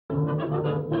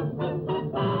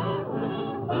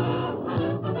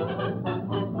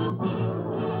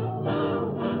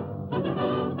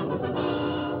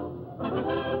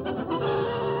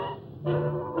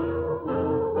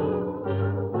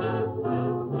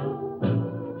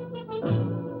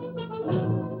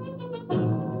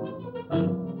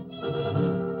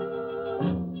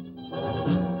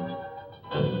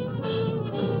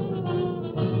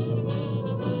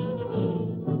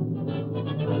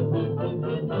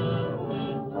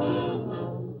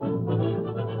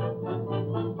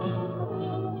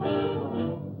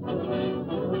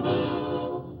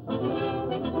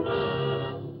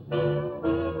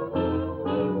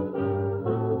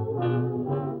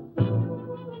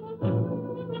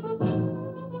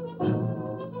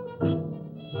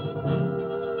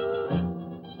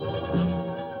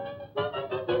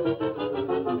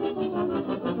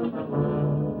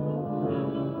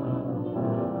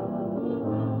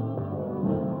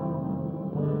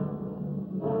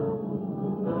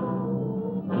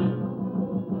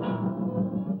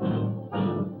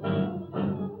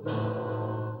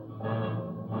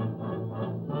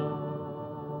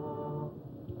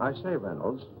I say,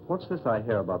 Reynolds, what's this I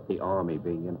hear about the Army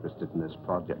being interested in this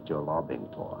project you're lobbying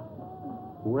for?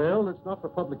 Well, it's not for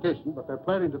publication, but they're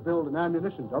planning to build an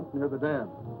ammunition dump near the dam.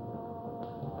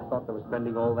 I thought they were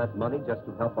spending all that money just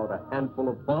to help out a handful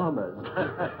of farmers.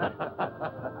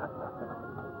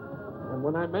 And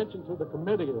when I mentioned to the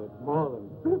committee that more than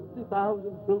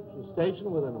 50,000 troops were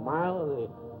stationed within a mile of the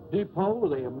depot,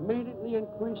 they immediately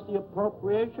increased the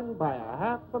appropriation by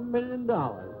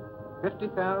 $500,000.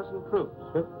 50,000 troops.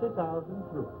 50,000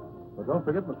 troops. But don't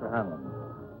forget, Mr. Hanlon,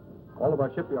 all of our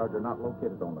shipyards are not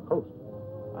located on the coast.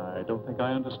 I don't think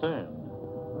I understand.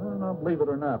 Well, now, believe it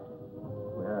or not,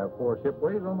 we have 4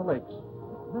 shipways on the lakes.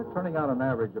 They're turning out an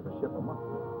average of a ship a month.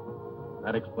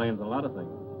 That explains a lot of things.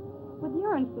 With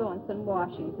your influence in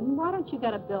Washington, why don't you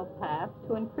get a bill passed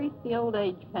to increase the old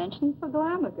age pension for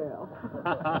glamour girls?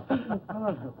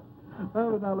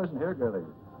 Oh, now listen here, girlie.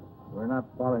 We're not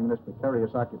following this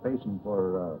precarious occupation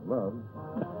for love.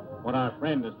 What our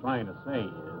friend is trying to say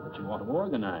is that you want to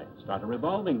organize, start a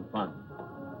revolving fund,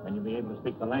 and you'll be able to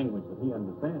speak the language that he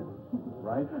understands.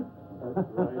 Right?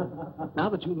 That's right. Now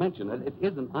that you mention it, it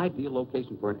is an ideal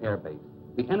location for an air base.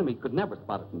 The enemy could never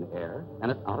spot it in the air,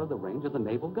 and it's out of the range of the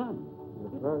naval gun.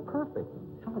 It's very Perfect.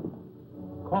 Tell him.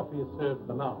 Coffee is served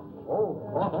for now.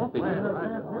 Coffee. Well,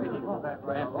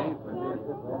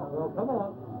 come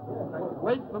on.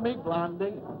 Wait for me,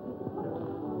 Blondie.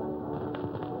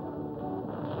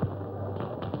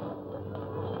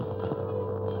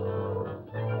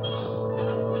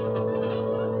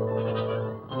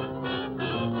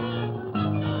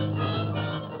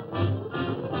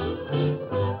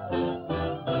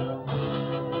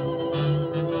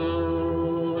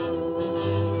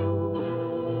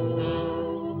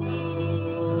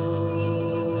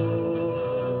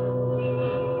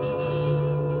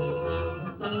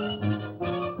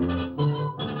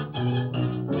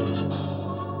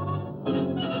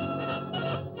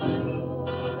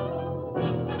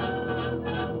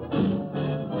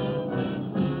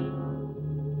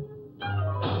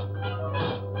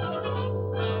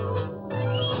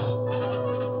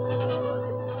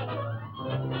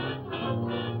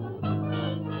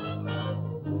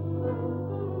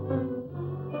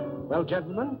 Well,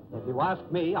 gentlemen, if you ask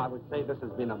me, I would say this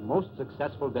has been a most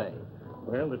successful day.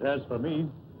 Well, it has for me.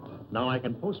 Now I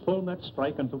can postpone that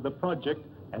strike until the project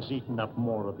has eaten up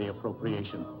more of the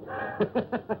appropriation.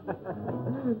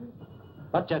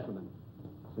 But, gentlemen,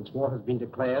 since war has been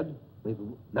declared, we've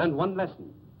learned one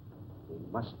lesson. We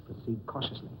must proceed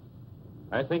cautiously.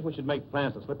 I think we should make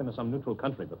plans to slip into some neutral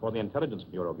country before the Intelligence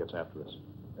Bureau gets after us.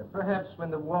 Perhaps when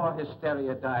the war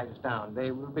hysteria dies down, they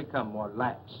will become more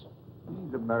lax.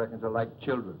 These Americans are like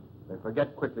children. They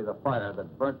forget quickly the fire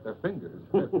that burnt their fingers.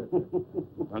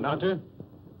 Well, Doctor,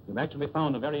 you've actually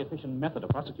found a very efficient method of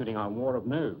prosecuting our war of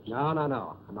nerves. No. I'm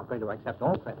not going to accept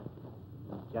all credit.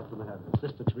 These gentlemen have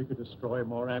insisted We could destroy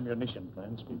more ammunition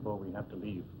plants before we have to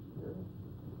leave.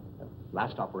 the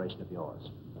last operation of yours,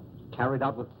 carried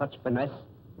out with such finesse.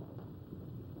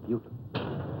 Beautiful.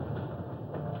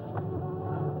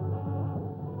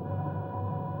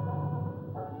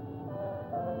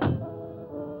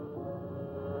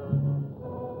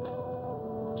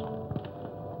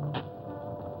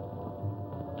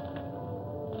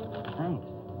 Thanks.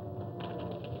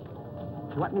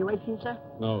 You want me waiting, sir?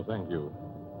 No, thank you.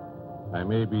 I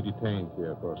may be detained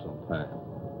here for some time.